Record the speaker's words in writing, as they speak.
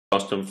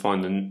asked to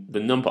find the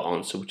number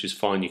answer, which is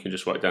fine, you can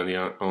just write down the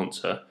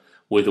answer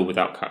with or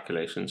without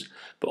calculations.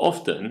 But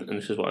often, and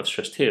this is what I've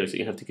stressed here, is that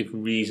you have to give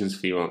reasons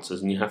for your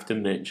answers and you have to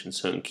mention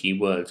certain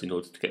keywords in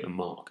order to get the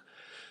mark.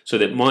 So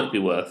that might be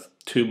worth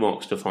 2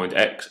 marks to find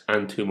X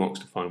and 2 marks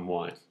to find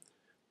Y.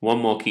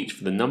 1 mark each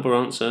for the number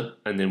answer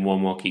and then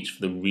 1 mark each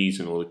for the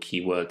reason or the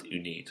keyword that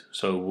you need.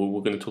 So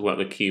we're going to talk about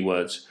the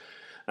keywords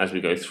as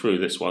we go through.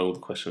 That's why all the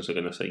questions are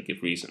going to say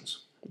give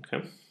reasons.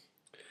 Okay.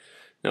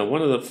 Now,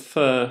 one of the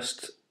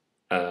first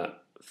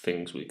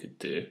things we could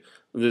do,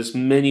 there's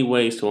many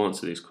ways to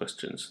answer these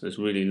questions. There's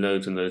really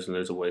loads and loads and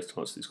loads of ways to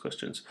answer these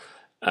questions.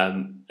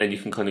 And you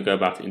can kind of go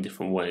about it in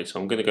different ways. So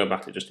I'm going to go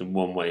about it just in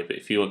one way, but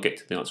if you get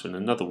to the answer in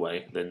another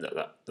way, then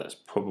that's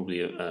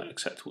probably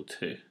acceptable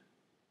too.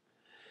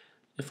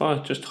 If I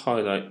just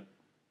highlight,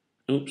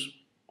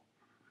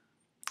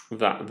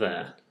 that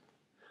there,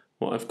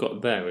 what I've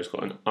got there is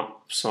got an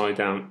upside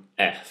down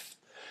F,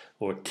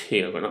 or a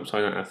T. I've got an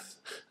upside down F,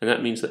 and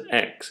that means that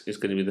X is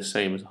going to be the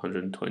same as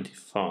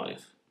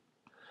 125.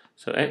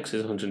 So X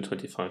is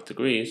 125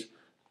 degrees,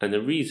 and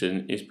the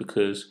reason is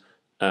because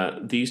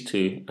these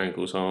two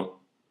angles are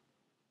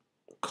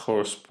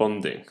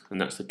corresponding, and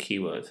that's the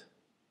keyword.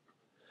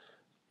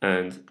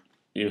 And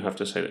you have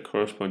to say that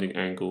corresponding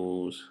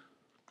angles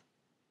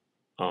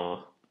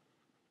are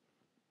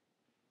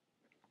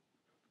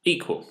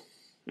equal.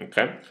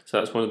 Okay, so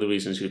that's one of the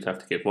reasons you'd have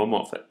to give 1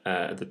 mark for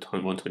the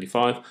time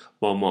 125,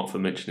 1 mark for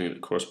mentioning that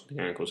corresponding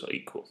angles are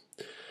equal.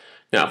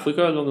 Now, if we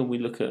go along and we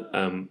look at,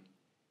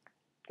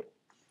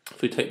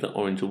 if we take the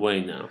orange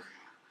away now,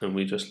 and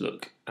we just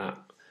look at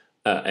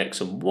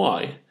X and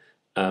Y,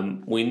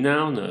 we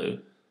now know,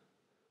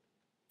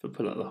 if we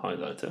pull out the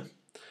highlighter,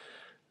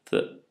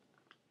 that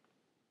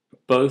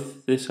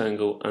both this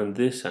angle and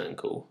this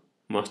angle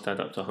must add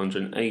up to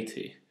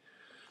 180.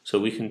 So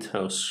we can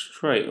tell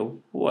straight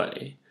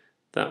away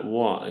that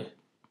Y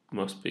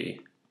must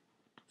be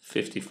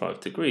 55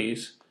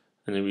 degrees,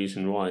 and the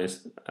reason why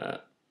is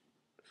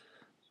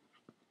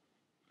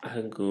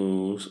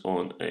angles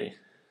on a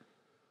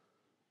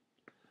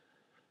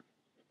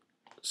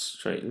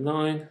straight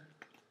line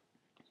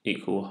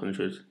equal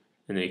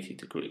 180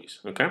 degrees.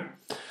 Okay,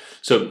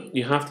 so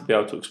you have to be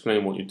able to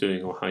explain what you're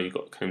doing or how you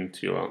came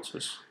to your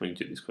answers when you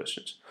do these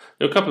questions.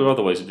 There are a couple of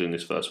other ways of doing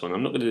this first one.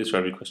 I'm not going to do this for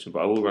every question,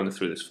 but I will run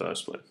through this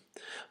first one.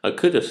 I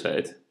could have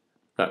said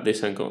that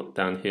this angle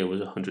down here was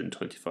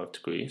 125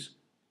 degrees,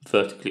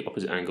 vertically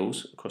opposite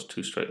angles across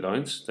 2 straight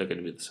lines. They're going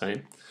to be the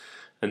same.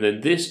 And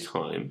then this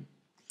time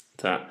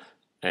that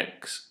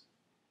X,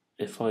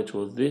 if I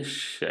draw this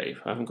shape,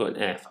 I haven't got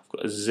an F, I've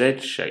got a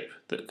Z shape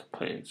that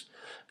contains.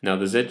 Now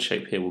the Z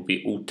shape here will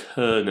be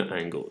alternate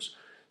angles.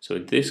 So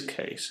in this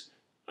case,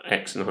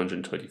 X and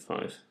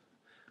 125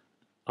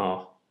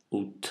 are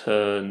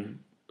alternate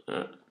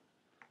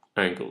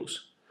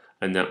angles,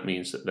 and that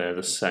means that they're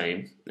the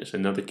same. It's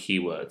another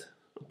keyword.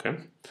 Okay,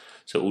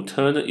 so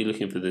alternate, you're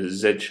looking for the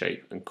Z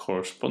shape, and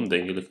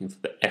corresponding, you're looking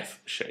for the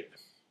F shape.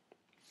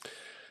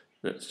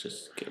 Let's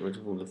just get rid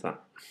of all of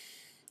that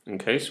in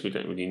case we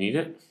don't really need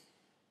it.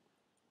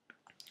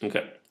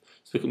 Okay,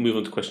 so we can move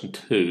on to question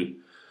 2.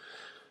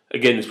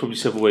 Again, there's probably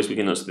several ways we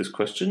can answer this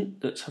question.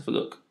 Let's have a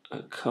look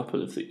at a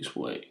couple of these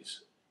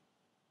ways.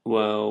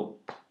 Well,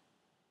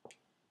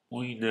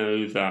 we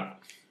know that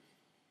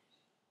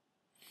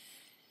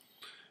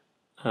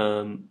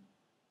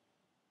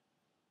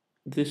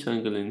this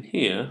angle in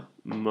here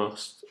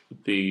must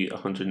be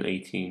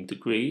 118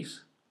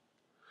 degrees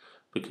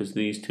because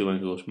these two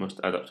angles must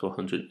add up to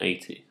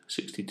 180.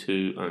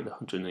 62 and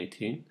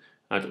 118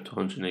 add up to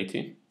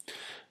 180.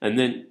 And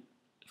then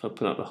if I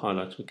pull out the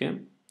highlighter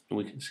again,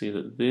 we can see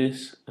that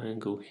this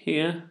angle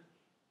here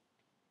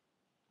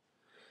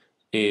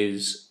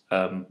is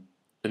a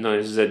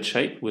nice Z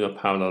shape with our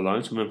parallel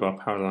lines. Remember, our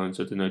parallel lines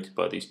are denoted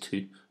by these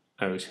 2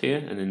 arrows here,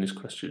 and in this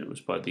question it was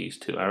by these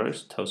 2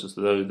 arrows. It tells us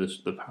that those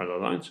are the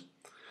parallel lines.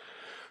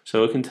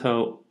 So I can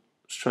tell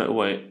straight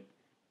away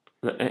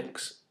that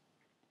X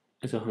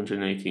is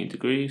 118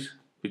 degrees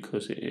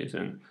because it is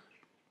an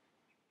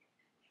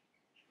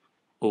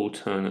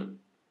alternate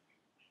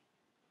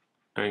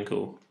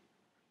angle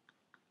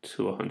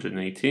to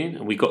 118,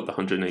 and we got the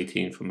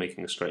 118 from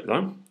making a straight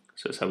line.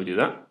 So that's how we do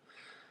that.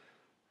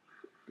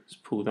 Let's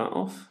pull that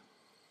off.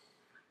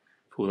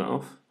 Pull that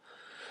off.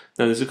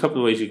 Now there's a couple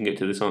of ways you can get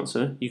to this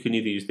answer. You can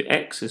either use the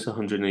X as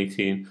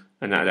 118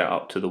 and add that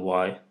up to the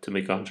Y to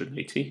make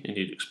 180, and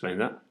you'd explain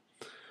that.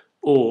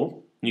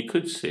 Or you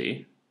could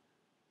see,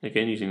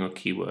 again using our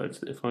keywords,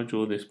 that if I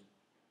draw this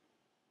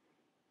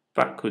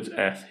backwards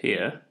F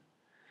here,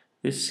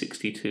 this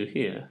 62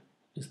 here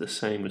is the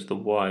same as the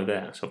Y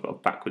there, so I've got a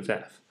backwards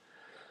F.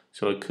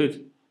 So I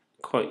could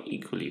quite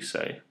equally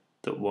say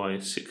that Y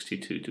is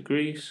 62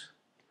 degrees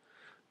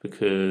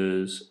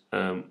because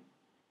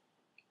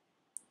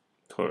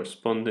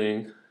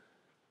corresponding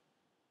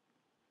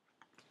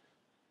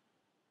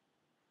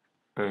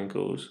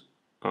angles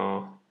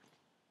are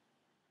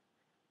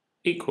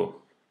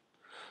equal.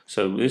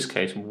 So in this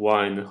case,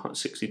 Y and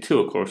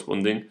 62 are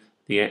corresponding,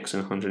 the X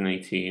and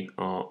 118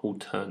 are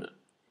alternate.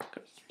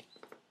 Okay.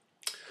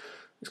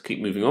 Let's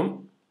keep moving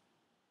on.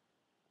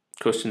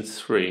 Question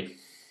 3.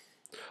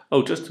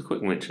 Oh, just a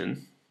quick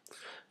mention.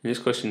 In this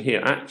question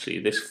here, actually,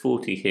 this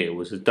 40 here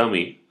was a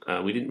dummy.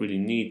 We didn't really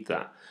need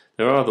that.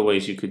 There are other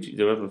ways you could.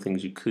 There are other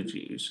things you could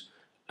use.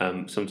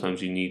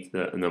 Sometimes you need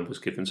the numbers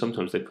given.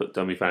 Sometimes they put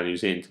dummy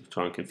values in to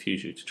try and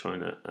confuse you, to try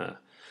and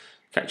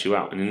catch you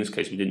out. And in this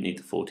case, we didn't need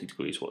the 40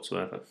 degrees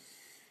whatsoever.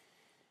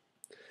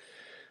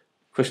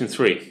 Question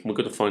 3. We've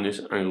got to find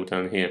this angle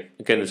down here.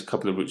 Again, there's a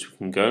couple of routes we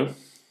can go.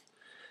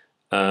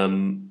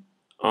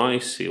 I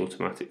see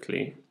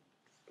automatically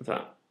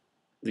that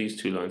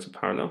these two lines are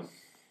parallel.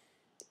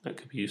 That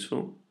could be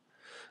useful.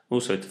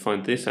 Also, to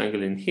find this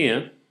angle in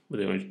here, where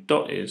the orange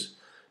dot is,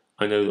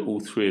 I know that all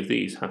three of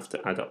these have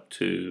to add up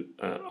to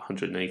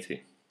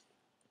 180.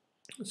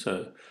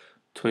 So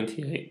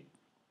 28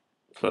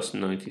 plus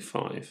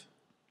 95,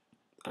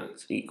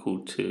 that's equal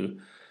to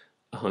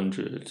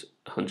 100,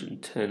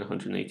 110,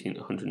 118,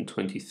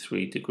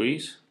 123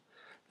 degrees.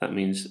 That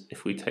means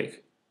if we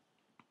take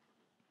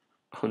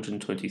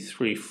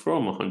 123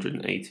 from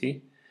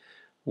 180,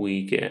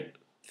 we get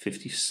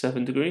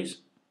 57 degrees.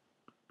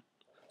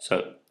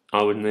 So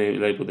I would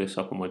label this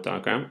up on my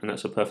diagram, and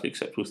that's a perfectly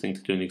acceptable thing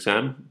to do in an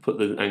exam. Put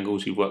the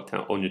angles you've worked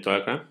out on your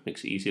diagram,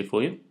 makes it easier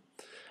for you.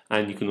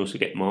 And you can also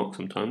get marks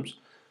sometimes.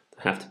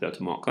 They have to be able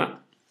to mark that.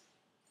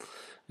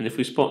 And if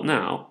we spot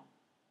now,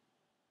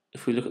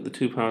 if we look at the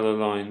two parallel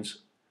lines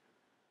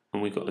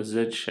and we've got a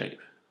Z shape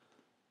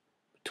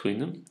between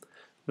them,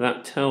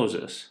 that tells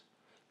us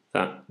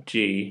that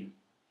G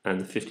and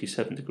the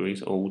 57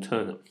 degrees are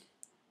alternate.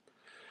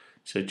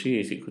 So G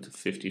is equal to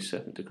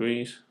 57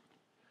 degrees.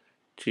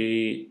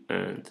 G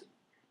and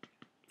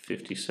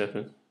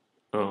 57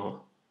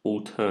 are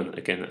alternate.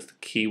 Again, that's the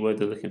key word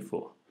they're looking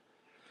for.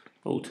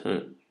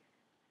 Alternate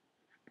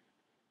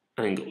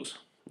angles.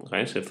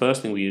 Okay, so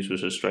first thing we used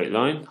was a straight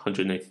line,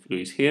 180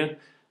 degrees here,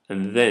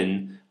 and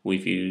then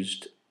we've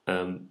used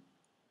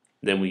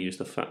we use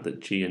the fact that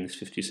G and this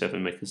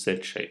 57 make a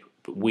Z shape,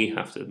 but we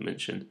have to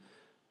mention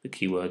the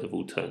key word of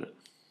alternate.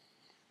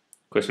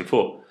 Question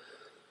 4.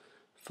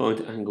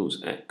 Find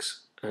angles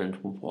X and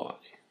Y.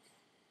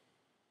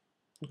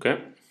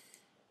 Okay.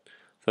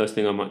 First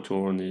thing I might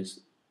draw on is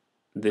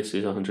this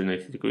is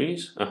 180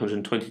 degrees,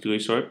 120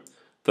 degrees, sorry,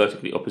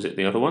 vertically opposite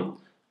the other one.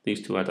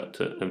 These two add up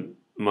to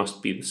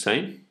must be the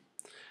same.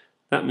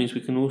 That means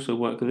we can also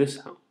work this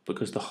out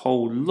because the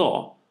whole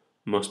lot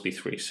must be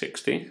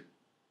 360.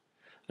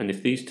 And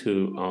if these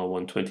two are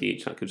 120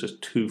 each, that gives us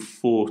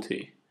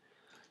 240.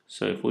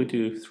 So if we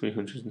do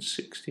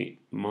 360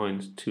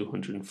 minus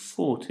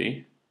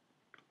 240,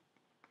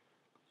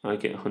 I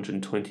get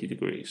 120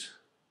 degrees.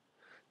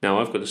 Now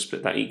I've got to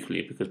split that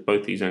equally because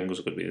both these angles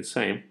are going to be the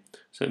same.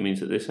 So it means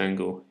that this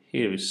angle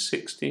here is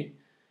 60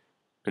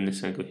 and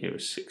this angle here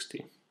is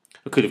 60.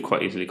 I could have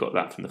quite easily got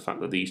that from the fact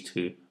that these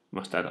two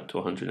must add up to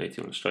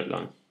 180 on a straight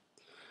line.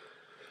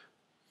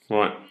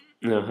 Right,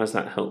 now has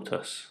that helped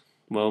us?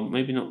 Well,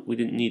 maybe not, we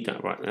didn't need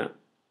that right there.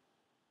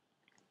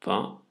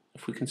 But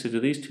if we consider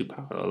these two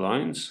parallel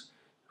lines,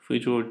 if we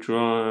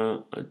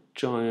draw a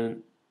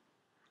giant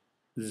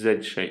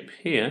Z shape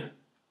here,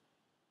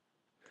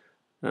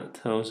 that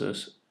tells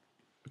us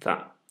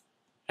that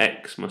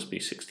X must be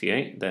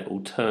 68. They're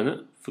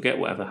alternate. Forget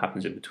whatever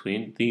happens in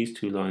between. These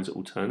two lines are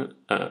alternate,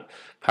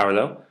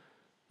 parallel,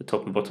 the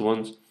top and bottom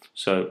ones.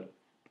 So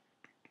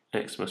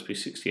X must be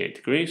 68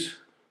 degrees.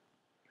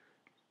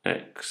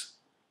 X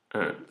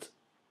and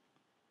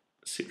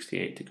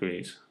 68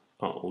 degrees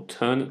are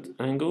alternate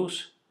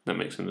angles. That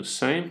makes them the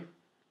same.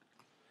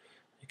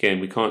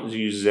 Again, we can't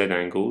use Z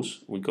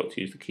angles. We've got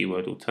to use the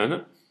keyword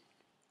alternate.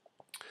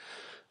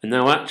 And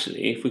now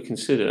actually, if we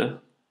consider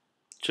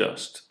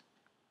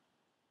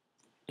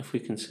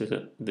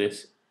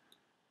this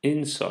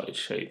inside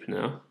shape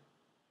now,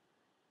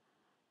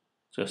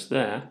 just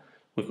there,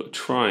 we've got a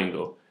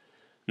triangle.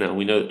 Now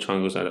we know that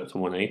triangles add up to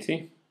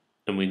 180,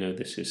 and we know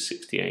this is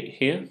 68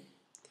 here.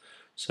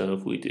 So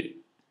if we do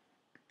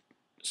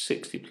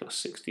 60 plus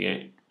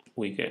 68,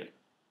 we get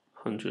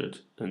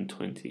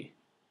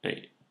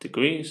 128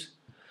 degrees,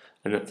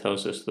 and that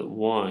tells us that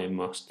Y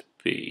must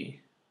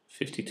be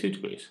 52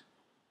 degrees.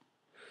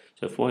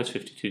 So if Y is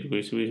 52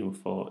 degrees, the reason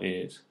for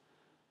is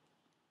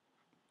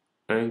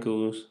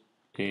angles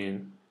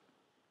in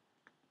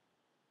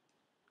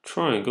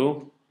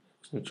triangle,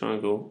 the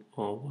triangle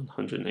are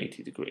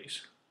 180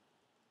 degrees.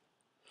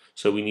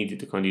 So we needed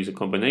to kind of use a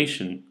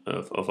combination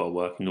of our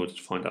work in order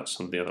to find out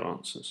some of the other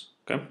answers.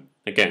 Okay.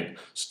 Again,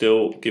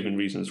 still giving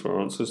reasons for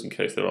our answers in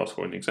case they're asked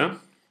for in an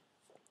exam.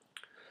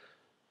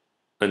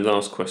 And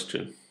last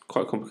question,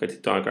 quite a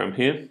complicated diagram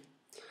here.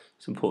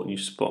 It's important you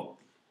spot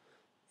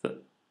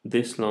that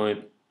this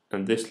line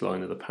and this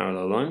line are the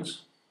parallel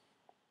lines.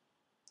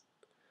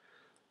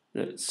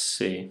 Let's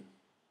see.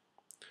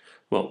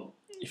 Well,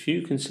 if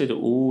you consider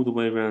all the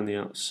way around the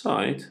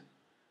outside,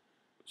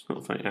 it's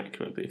not very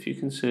accurate, but if you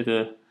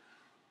consider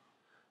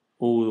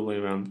all the way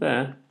around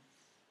there,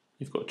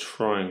 you've got a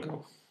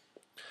triangle.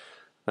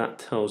 That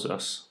tells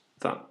us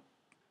that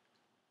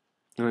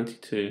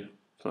 92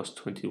 plus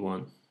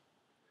 21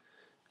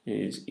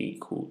 is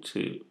equal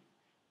to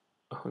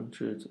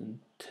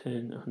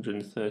 110,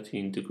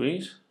 113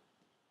 degrees.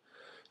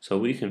 So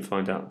we can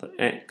find out that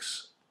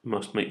x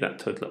must make that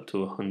total up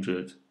to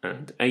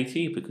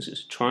 180 because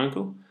it's a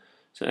triangle.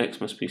 So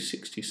x must be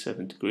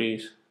 67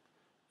 degrees.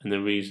 And the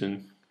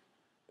reason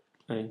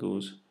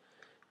angles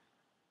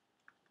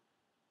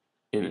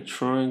in a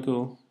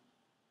triangle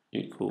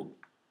equal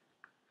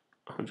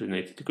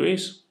 180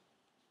 degrees.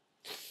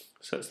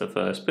 So that's the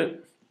first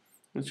bit.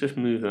 Let's just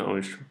move that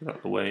orange triangle out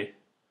of the way,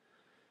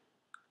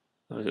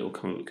 otherwise it will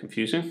come a bit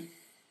confusing.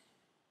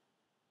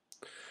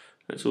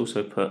 Let's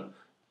also put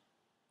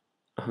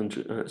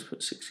 100, let's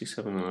put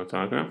 67 on our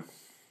diagram.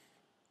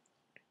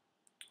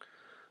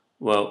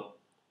 Well,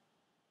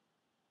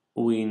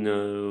 we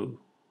know,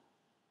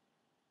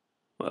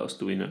 what else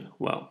do we know?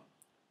 Well,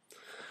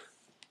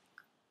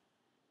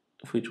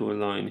 if we draw a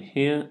line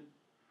here,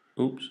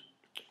 oops,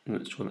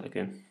 let's draw that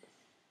again.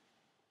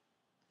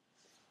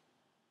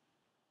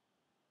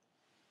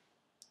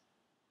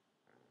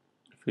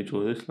 If we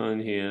draw this line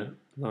here,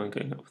 line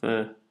going up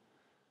there,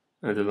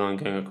 and a line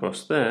going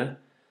across there,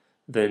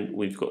 then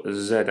we've got a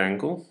Z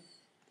angle.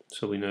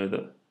 So we know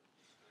that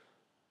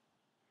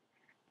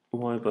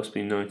Y must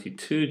be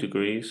 92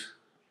 degrees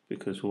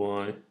because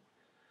Y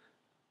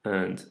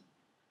and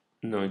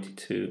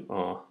 92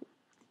 are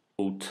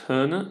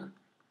alternate.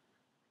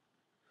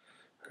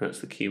 That's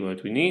the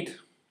keyword we need.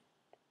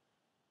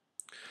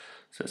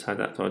 So let's add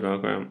that to our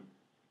diagram.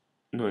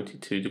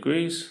 92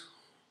 degrees.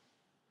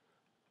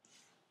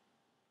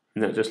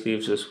 And that just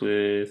leaves us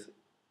with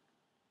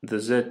the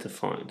Z to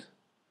find.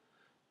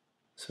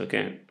 So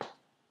again,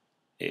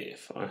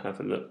 if I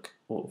have a look,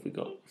 what have we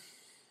got?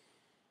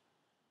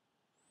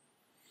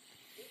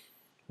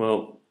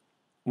 Well,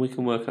 we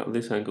can work out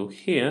this angle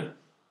here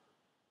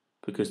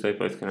because they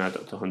both can add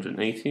up to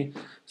 180.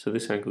 So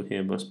this angle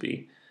here must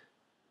be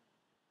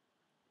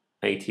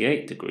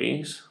 88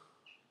 degrees,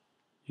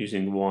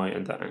 using Y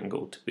and that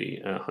angle to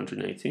be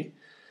 180.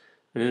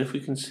 And then if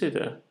we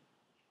consider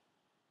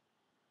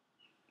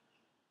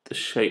the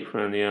shape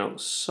around the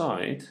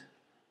outside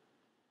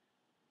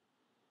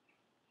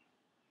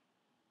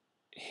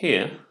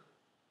here,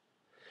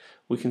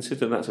 we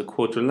consider that's a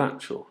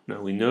quadrilateral.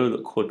 Now we know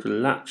that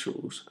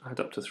quadrilaterals add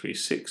up to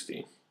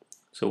 360.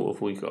 So what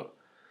have we got?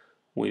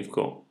 We've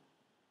got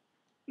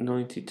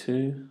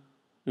 92,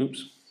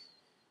 oops.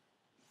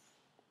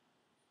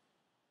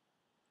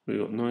 We've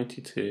got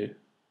 92,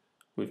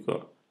 we've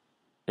got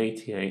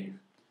 88,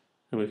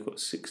 and we've got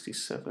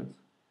 67.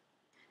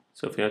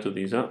 So if we add all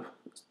these up,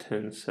 it's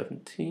 10,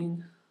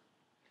 17.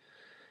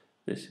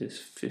 This is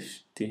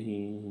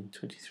 15,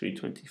 23,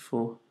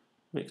 24.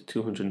 Makes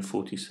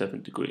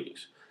 247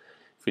 degrees.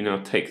 If we now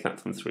take that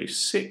from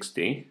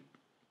 360,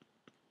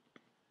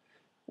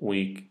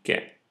 we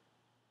get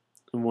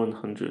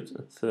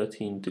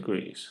 113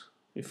 degrees.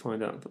 We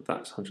find out that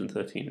that's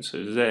 113.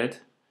 So Z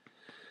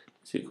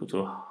is equal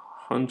to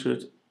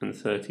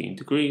 113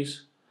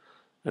 degrees,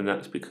 and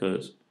that's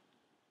because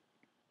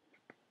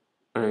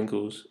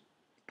angles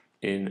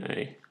in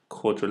a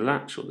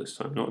quadrilateral this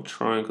time, not a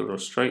triangle or a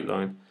straight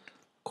line,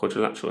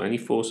 quadrilateral, any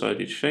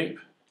four-sided shape,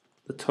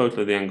 the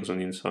total of the angles on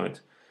the inside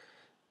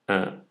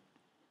add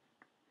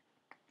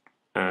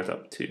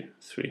up to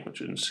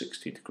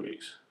 360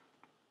 degrees.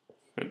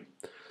 Okay.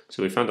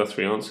 So we found our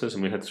three answers,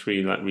 and we had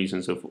three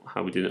reasons of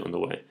how we did it on the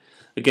way.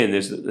 Again,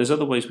 there's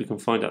other ways we can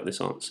find out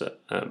this answer.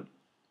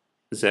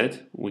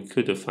 Z, we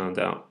could have found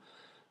out.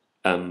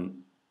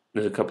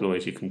 There's a couple of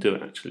ways you can do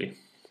it actually.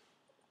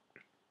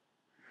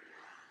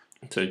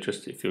 So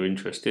just if you're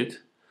interested,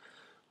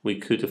 we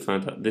could have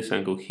found out this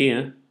angle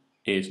here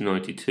is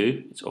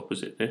 92, it's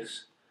opposite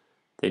this.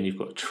 Then you've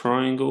got a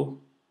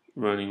triangle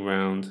running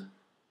round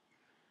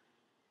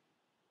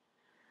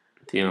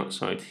the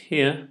outside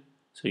here,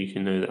 so you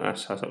can know that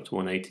that has up to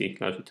 180,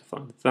 allows you to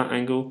find that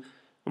angle,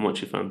 and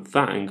once you found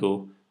that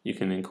angle, you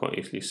can then quite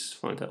easily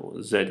find out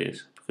what Z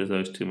is, because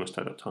those two must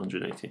add up to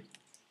 180.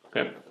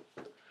 Okay,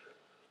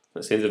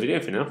 that's the end of the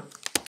video for now.